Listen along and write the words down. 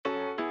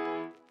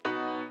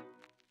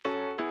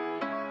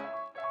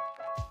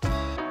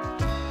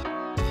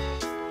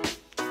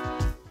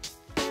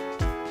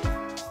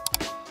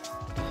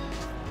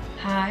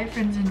Hi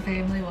friends and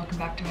family, welcome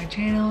back to my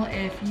channel.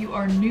 If you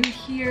are new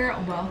here,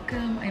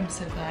 welcome. I am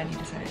so glad you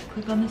decided to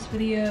click on this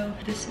video.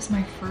 This is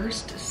my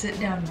first sit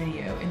down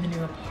video in the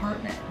new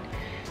apartment,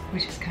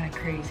 which is kind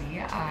of crazy.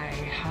 I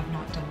have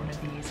not done one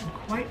of these in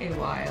quite a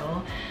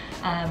while.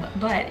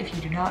 But if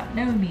you do not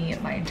know me,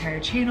 my entire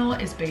channel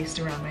is based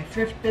around my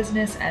thrift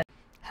business. And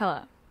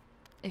hello.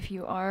 If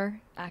you are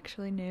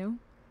actually new,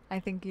 I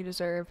think you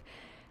deserve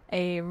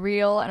a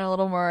real and a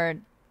little more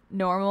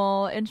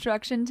normal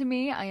introduction to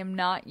me. I am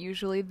not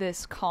usually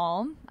this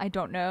calm. I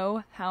don't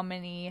know how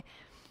many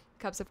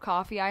cups of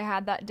coffee I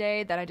had that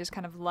day that I just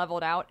kind of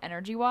leveled out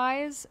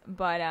energy-wise,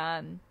 but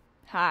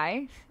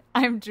hi,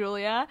 I'm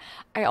Julia.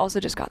 I also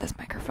just got this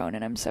microphone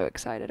and I'm so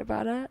excited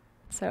about it.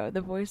 So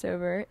the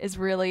voiceover is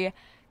really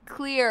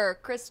clear,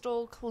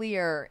 crystal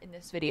clear in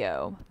this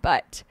video,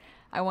 but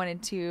I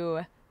wanted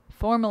to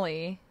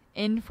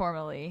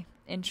informally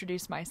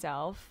introduce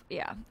myself.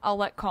 Yeah, I'll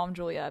let Calm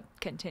Julia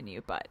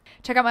continue, but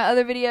check out my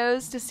other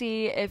videos to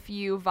see if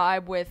you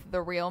vibe with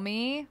the real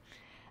me.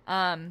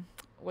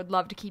 Would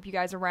love to keep you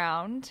guys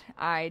around.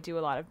 I do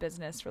a lot of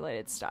business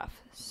related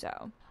stuff,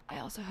 so I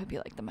also hope you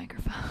like the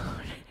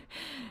microphone.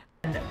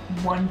 And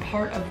one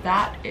part of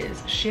that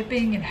is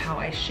shipping and how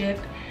I ship,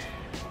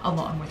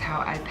 along with how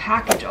I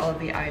package all of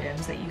the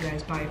items that you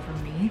guys buy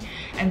from me.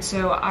 And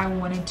so I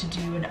wanted to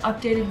do an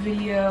updated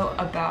video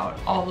about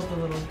all of the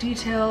little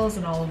details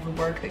and all of the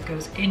work that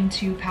goes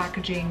into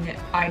packaging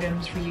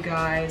items for you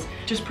guys.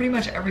 Just pretty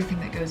much everything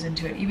that goes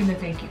into it, even the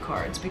thank you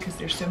cards, because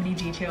there's so many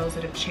details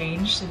that have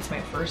changed since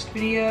my first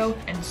video.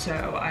 And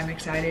so I'm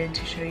excited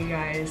to show you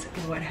guys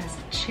what has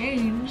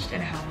changed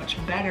and how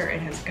much better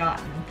it has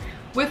gotten.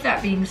 With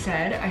that being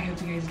said, I hope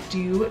you guys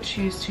do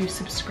choose to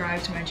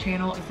subscribe to my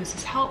channel if this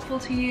is helpful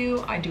to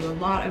you. I do a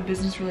lot of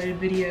business related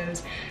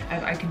videos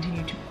as I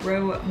continue to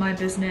grow my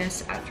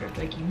business at Thrift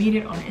Like You Mean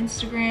It on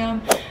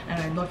Instagram,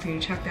 and I'd love for you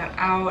to check that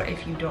out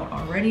if you don't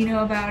already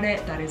know about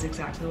it. That is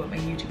exactly what my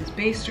YouTube is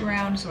based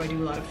around, so I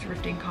do a lot of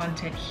thrifting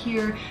content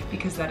here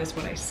because that is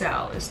what I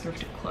sell, is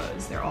thrifted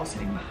clothes. They're all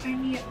sitting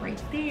behind me right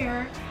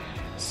there.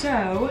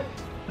 So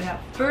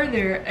without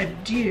further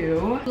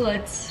ado,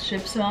 let's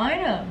ship some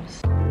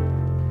items.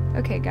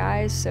 Okay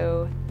guys,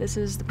 so this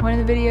is the point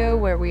of the video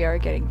where we are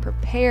getting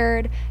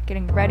prepared,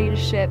 getting ready to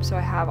ship. So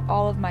I have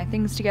all of my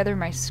things together,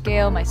 my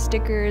scale, my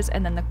stickers,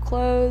 and then the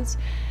clothes.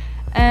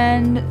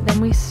 And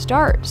then we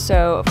start.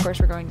 So of course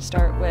we're going to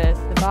start with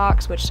the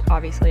box, which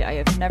obviously I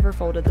have never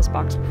folded this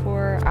box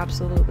before.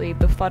 Absolutely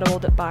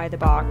befuddled by the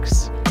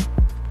box.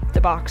 The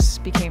box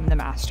became the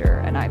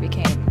master and I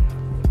became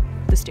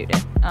the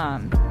student.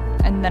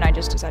 And then I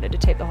just decided to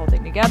tape the whole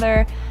thing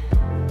together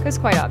because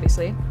quite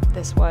obviously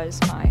this was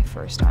my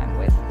first time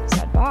with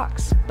said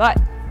box, but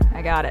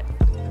I got it.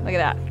 Look at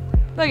that.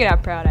 Look at how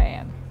proud I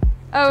am.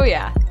 Oh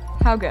yeah,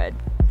 how good.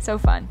 So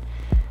fun.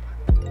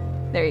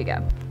 There you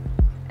go.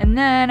 And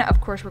then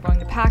of course we're going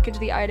to package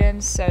the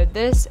items. So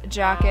this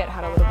jacket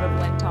had a little bit of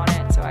lint on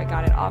it, so I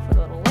got it off with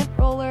a little lint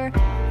roller,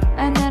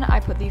 and then I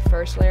put the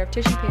first layer of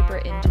tissue paper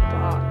into the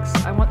box.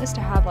 I want this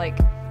to have like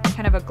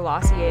kind of a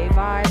glossier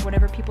vibe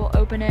whenever people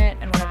open it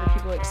and whenever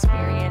people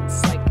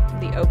experience like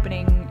the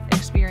opening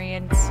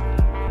experience.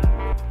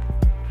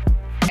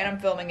 And I'm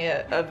filming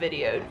a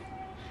video. You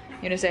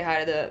gonna say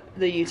hi to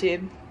the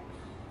YouTube?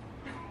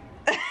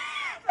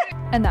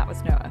 And that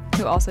was Noah,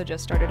 who also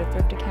just started a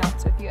thrift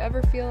account. So if you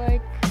ever feel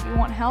like you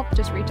want help,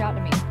 just reach out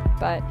to me.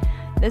 But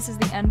this is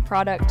the end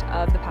product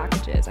of the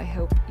packages. I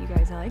hope you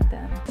guys like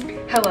them.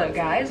 Hello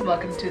guys,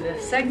 welcome to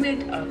this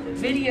segment of the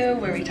video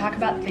where we talk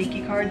about thank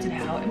you cards and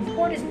how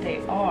important they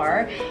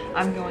are.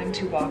 I'm going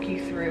to walk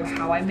you through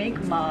how I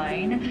make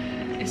mine.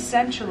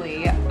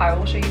 Essentially, I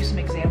will show you some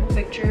example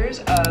pictures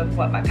of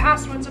what my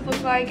past ones have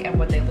looked like and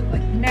what they look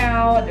like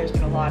now. There's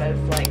been a lot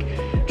of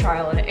like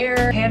trial and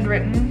error.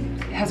 Handwritten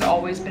has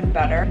always been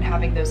better, and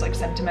having those like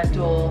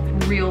sentimental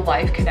real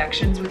life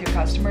connections with your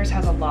customers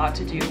has a lot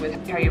to do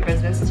with how your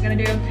business is going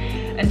to do.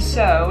 And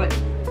so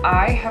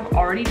I have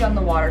already done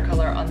the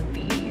watercolor on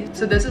these.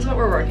 So this is what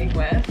we're working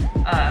with.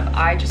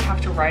 I just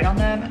have to write on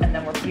them and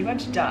then we're pretty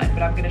much done,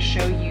 but I'm going to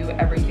show you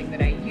everything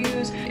that I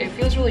use. It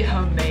feels really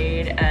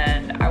homemade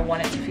and I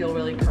want it to feel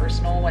really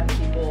personal when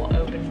people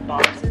open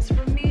boxes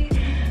from me.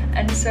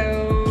 And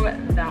so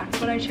that's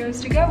what I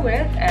chose to go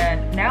with.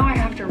 And now I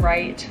have to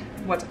write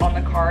what's on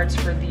the cards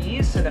for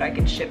these so that I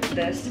can ship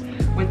this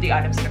with the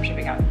items that I'm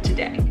shipping out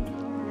today.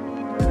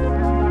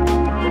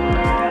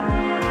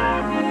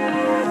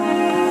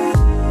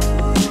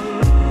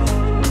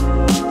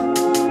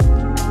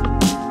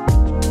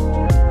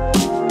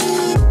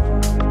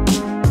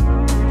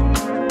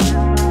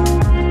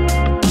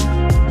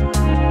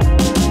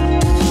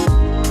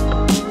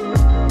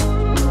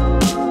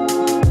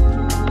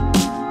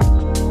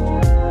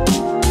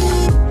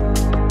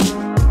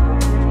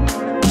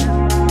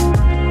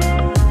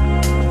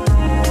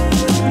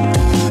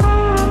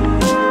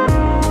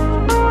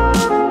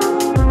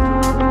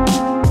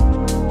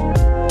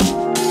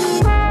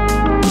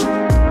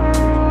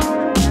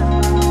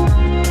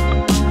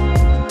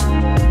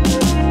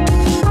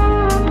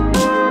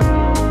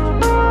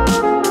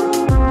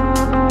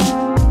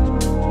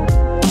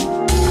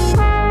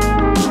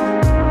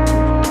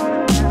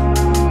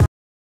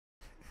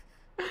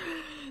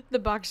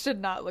 box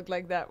should not look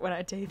like that when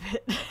I tape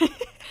it.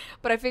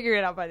 But I figure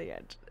it out by the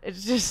end.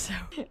 It's just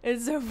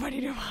it's so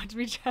funny to watch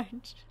me try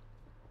and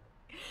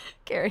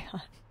carry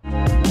on.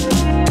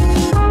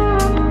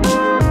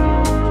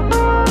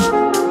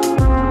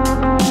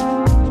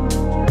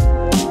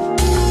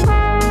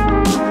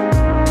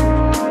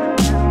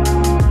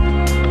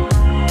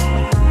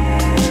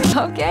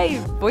 Okay,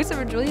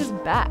 voiceover Julia's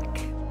back.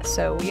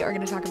 So we are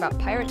going to talk about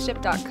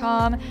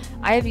pirateship.com.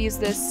 I have used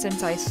this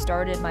since I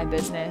started my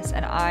business,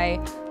 and I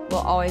will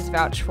always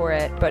vouch for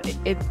it, but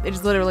it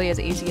is literally as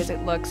easy as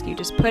it looks. You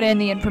just put in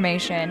the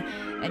information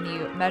and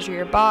you measure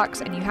your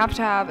box, and you have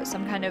to have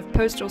some kind of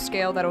postal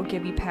scale that'll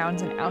give you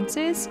pounds and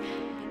ounces.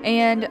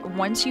 And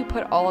once you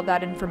put all of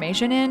that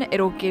information in,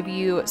 it'll give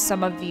you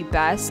some of the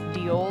best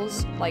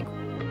deals, like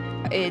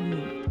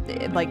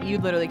you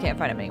literally can't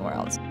find them anywhere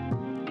else.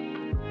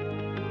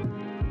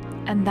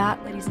 And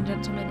that, ladies and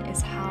gentlemen,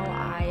 is how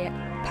I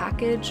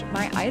package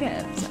my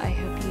items. I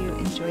hope you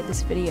enjoyed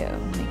this video.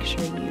 Make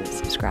sure you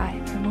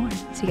subscribe for more.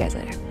 See you guys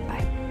later.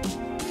 Bye.